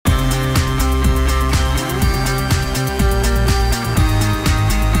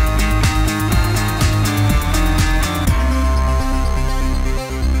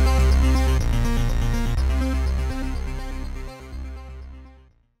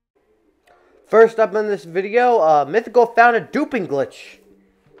First up in this video, Mythical found a duping glitch.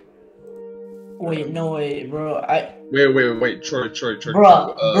 Wait, no way, bro. Wait, Troy.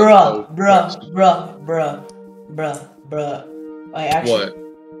 Bruh.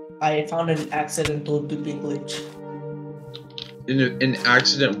 I found an accidental duping glitch. An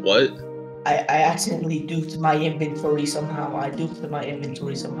accident what? I accidentally duped my inventory somehow.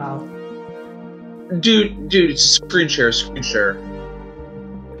 Dude, screen share.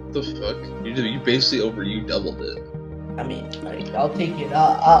 What the fuck? You basically you doubled it. I mean, like, I'll take it.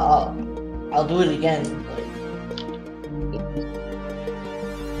 I'll do it again. Like,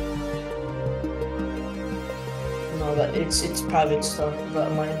 no, but it's private stuff.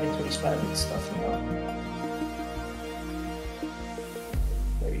 But my inventory's private stuff now.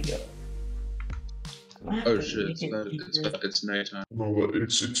 There you go. Oh shit! It's nighttime. No, but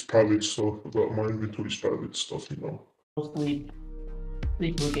it's private stuff. But my inventory's private stuff, you know.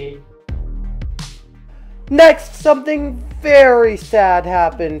 Sleep, okay. Next, something very sad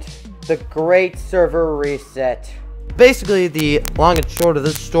happened. The great server reset. Basically, the long and short of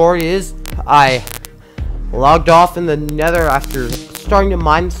this story is I logged off in the nether after starting to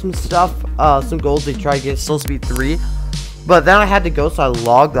mine some stuff, some gold to try to get soul speed 3. But then I had to go, so I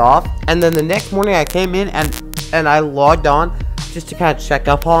logged off. And then the next morning I came in and I logged on just to kind of check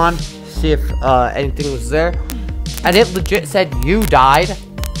up on, see if anything was there. And it legit said you died.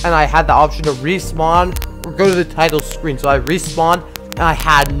 And I had the option to respawn or go to the title screen. So I respawned and I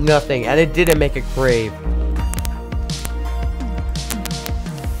had nothing. And it didn't make a crave.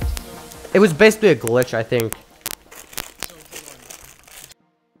 It was basically a glitch, I think.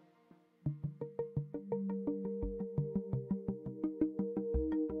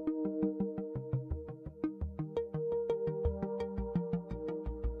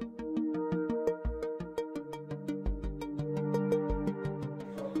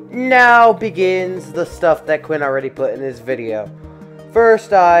 Now begins the stuff that Quinn already put in his video.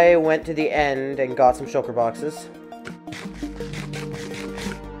 First, I went to the end and got some shulker boxes.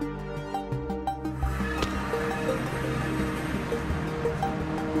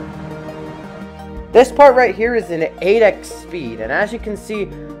 This part right here is in 8x speed, and as you can see,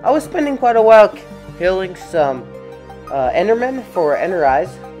 I was spending quite a while killing some endermen for ender eyes.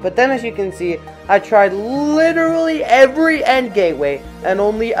 But then, as you can see, I tried literally every end gateway, and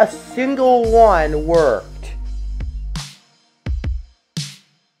only a single one worked.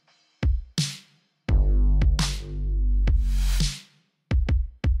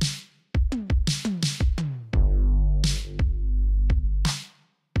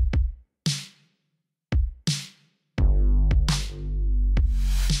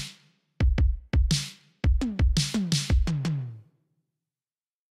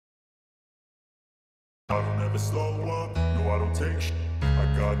 I don't ever slow up, no I don't take sh**. I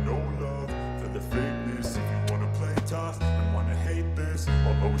got no love for the fakeness. If you wanna play tough and wanna hate this,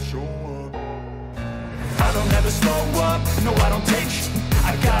 I'll always show up. I don't ever slow up, no I don't take sh**.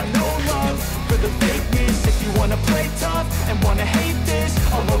 I got no love for the fakeness. If you wanna play tough and wanna hate this,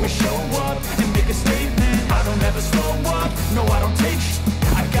 I'll always show up and make a statement. I don't ever slow up, no I don't take sh**.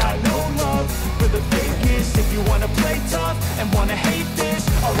 I got no love for the fakeness. If you wanna play tough and wanna hate this,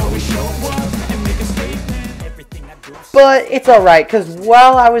 I'll always show up and make a statement. But it's alright, because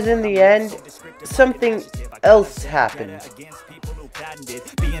while I was in the end, something else happened.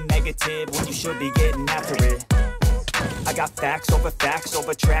 Being negative when you should be getting after it. I got facts over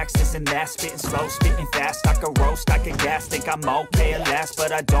tracks, this and that, spitting slow, spitting fast. I can roast, I can gas, think I'm okay at last,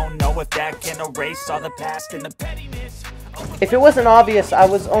 but I don't know if that can erase all the past and the pettiness. If it wasn't obvious, I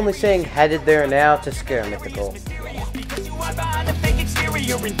was only saying headed there now to scare Mythical.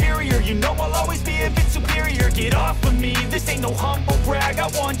 Inferior, you know I'll always be a bit superior. Get off of me, this ain't no humble brag. I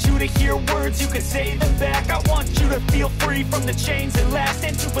want you to hear words, you can say them back. I want you to feel free from the chains that last,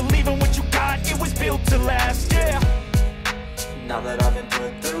 and to believe in what you got, it was built to last, yeah. Now that I've been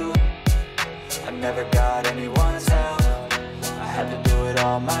put through, I never got anyone's help. I had to do it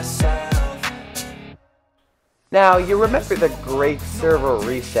all myself. Now, you remember the great server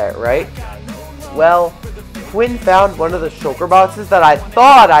reset, right? Well, Quinn found one of the shulker boxes that I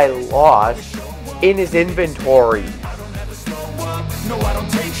thought I lost in his inventory. No, I don't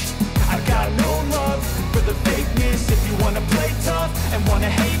take sh**. I got no love for the fakeness. If you wanna play tough and wanna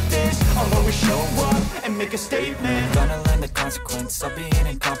hate this, I'll always show up and make a statement. Gonna learn the consequence of being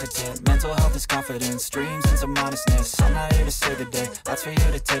incompetent. Mental health is confidence, dreams and some honestness. I'm not here to save the day, that's for you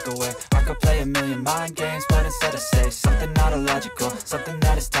to take away. I could play a million mind games, but instead I say something not illogical, something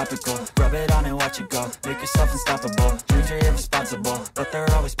that is topical. Rub it on and watch it go, make yourself unstoppable. Dreams are irresponsible, but they're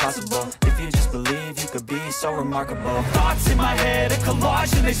always possible. If you just believe, you could be so remarkable. Thoughts in my head, a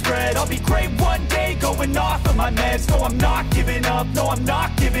collage in the they spread. I'll be great one day, going off of my meds. No, I'm not giving up, no, I'm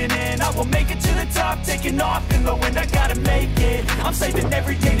not giving in. I will make it to the top, taking off in the wind. I gotta make it, I'm saving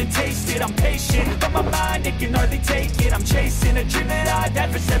every day to taste it. I'm patient, but my mind, it can hardly take it. I'm chasing a dream that I've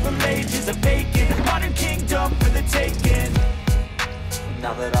had for several ages. A vacant, modern kingdom for the taking.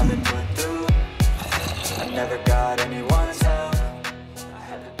 Now that I've been put through, I never got anyone's help.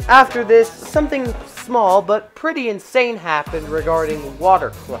 After this, something small but pretty insane happened regarding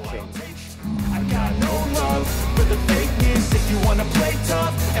water clutching. I got no love for the fakeness. If you wanna play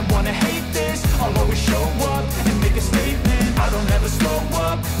tough and wanna hate this, I'll always show up and make a statement. I don't ever slow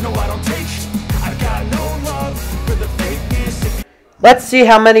up, no I don't take sh**. I got no love for the fakeness. Let's see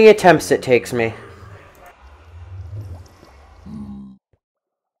how many attempts it takes me.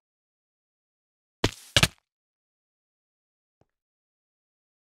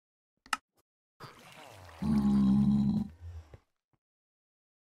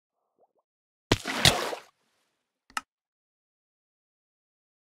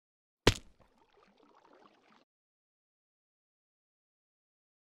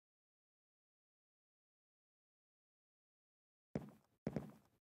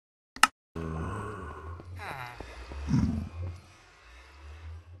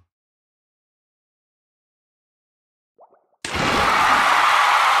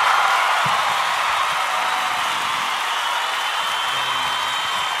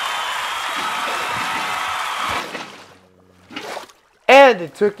 And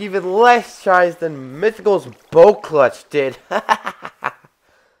it took even less tries than Mythical's bow clutch did.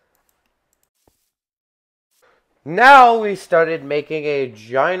 Now we started making a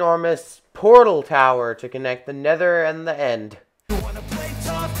ginormous portal tower to connect the nether and the end. You wanna play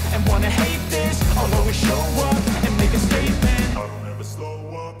tough and wanna hate this, I'll always show up and make a statement. I don't ever slow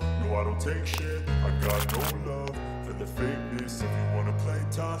up, no I don't take shit. I got no love for the fakeness. If you wanna play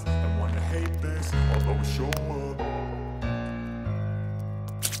tough and wanna hate this, I'll always show up.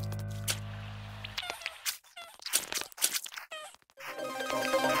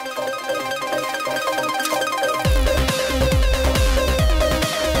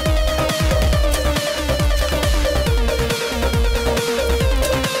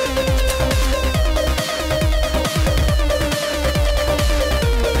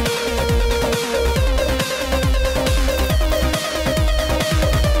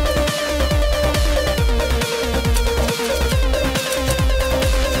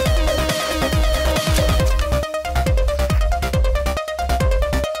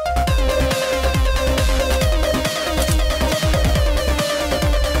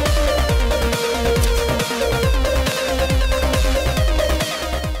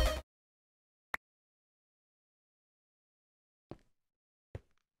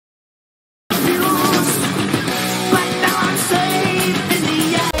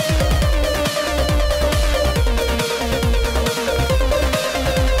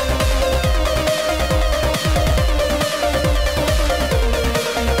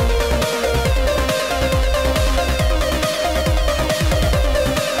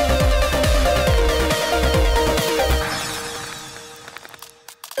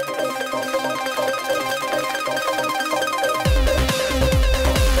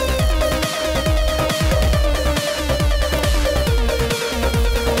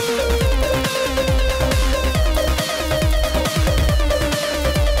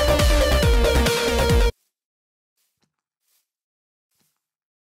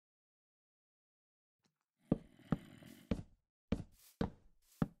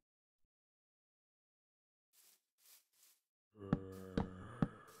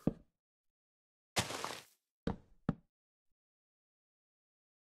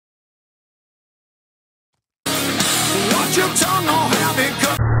 Watch your tongue, I'll have it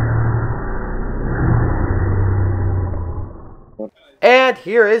go. And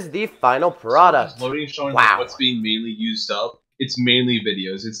here is the final product. Loading showing Wow. what's being mainly used up. It's mainly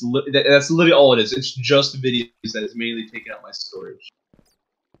videos. That's literally all it is. It's just videos that is mainly taking out my storage.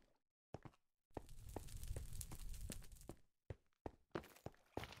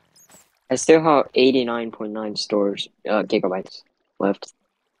 I still have 89.9 stores gigabytes left.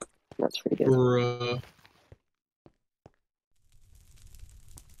 That's pretty good. Bruh.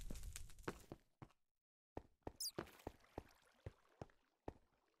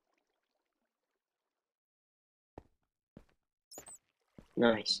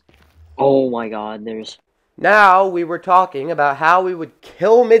 Nice. Oh my god, there's... Now we were talking about how we would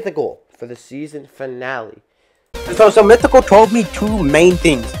kill Mythical for the season finale. So Mythical told me two main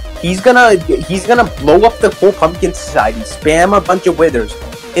things. He's gonna blow up the whole Pumpkin Society, spam a bunch of withers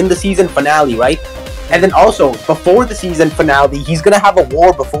in the season finale, right? And then also, before the season finale, he's gonna have a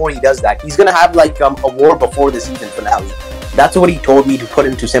war before he does that. He's gonna have like a war before the season finale. That's what he told me, to put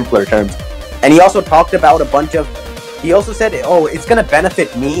into simpler terms. And he also talked about a bunch of. He also said, "Oh, it's gonna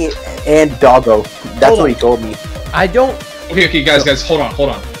benefit me and Doggo." That's what he told me. I don't. Okay, guys, hold on.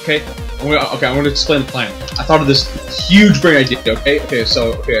 Okay, I'm gonna explain the plan. I thought of this huge brain idea. Okay,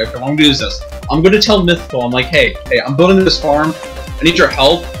 so what I'm gonna do is this. I'm gonna tell Mythical. I'm like, hey, I'm building this farm. I need your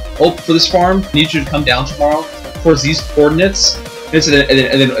help. For this farm, I need you to come down tomorrow towards these coordinates. And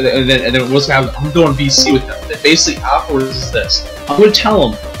then what's gonna happen? I'm going BC with them. And basically, afterwards is this. I'm gonna tell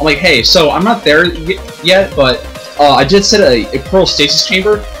them. I'm like, hey, so I'm not there yet, but I did set a pearl stasis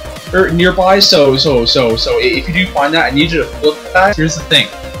chamber nearby. So if you do find that, I need you to flip that. Here's the thing.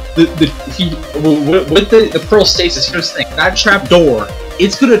 With the pearl stasis, here's the thing. That trap door,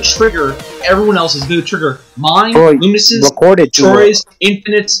 it's gonna trigger everyone else. Is gonna trigger mine, Luminous, Troy's,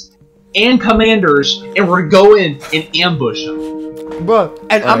 Infinites, and Commanders, and we're gonna go in and ambush them. Bro,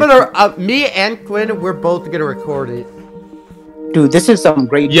 and I'm gonna, me and Quinn, we're both gonna record it. Dude, this is some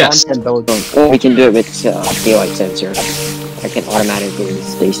great content though. Or we can do it with daylight sensor. I can automatically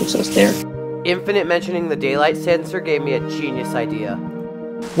stasis us there. Infinite mentioning the daylight sensor gave me a genius idea.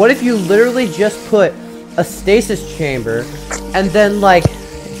 What if you literally just put a stasis chamber and then like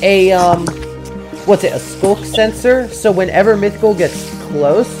a a skulk sensor, so whenever Mythical gets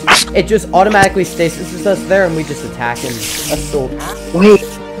close, it just automatically stasises us there and we just attack and assault. Wait.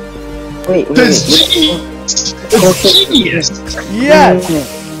 It's genius! Yes!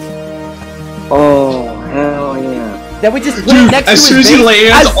 Oh, hell yeah. Then we just put it next to his as soon as he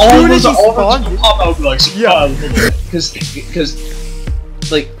lands, all those pop out like, because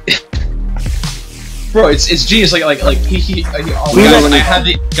like, bro, it's genius. Like I have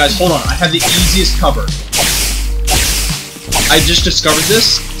the guys. Hold on, I have the easiest cover. I just discovered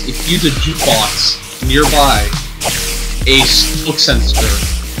this. If you use a jukebox nearby a smoke sensor,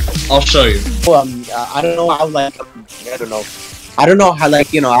 I'll show you. I don't know how like I don't know how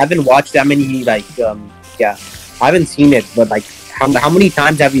like I haven't watched that many like I haven't seen it, but like how many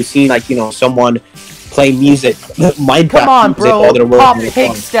times have you seen like someone play music, Minecraft? Come on, music bro, while they're pop working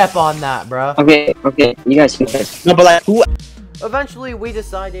pig step on that, bro. Okay, you guys can this. No, but like who? Eventually, we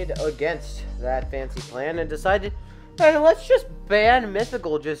decided against that fancy plan and decided, hey, let's just ban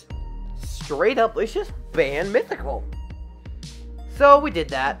Mythical. Just straight up, let's just ban Mythical. So we did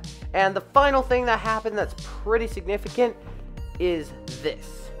that, and the final thing that happened that's pretty significant is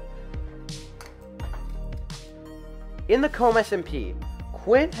this. In the Comb SMP,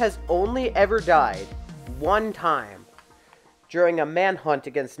 Quinn has only ever died one time during a manhunt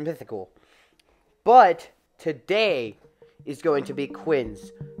against Mythical. But today is going to be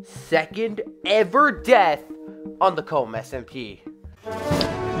Quinn's second ever death on the Comb SMP.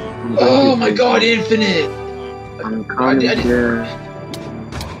 Oh my god, Infinite! I'm coming here.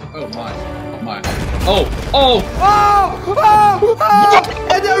 Oh my. And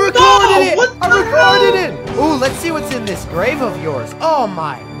I recorded it! I recorded it! Ooh, let's see what's in this grave of yours. Oh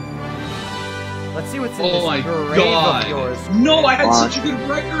my. Let's see what's in this grave of yours. No, I had such a good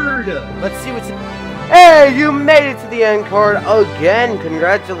record! Let's see what's in... Hey, you made it to the end card again.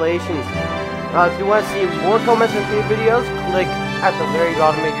 Congratulations. If you want to see more Comb SMP videos, click at the very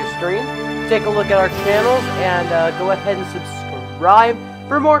bottom of your screen. Take a look at our channels and go ahead and subscribe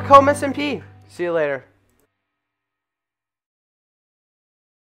for more Comb SMP. See you later.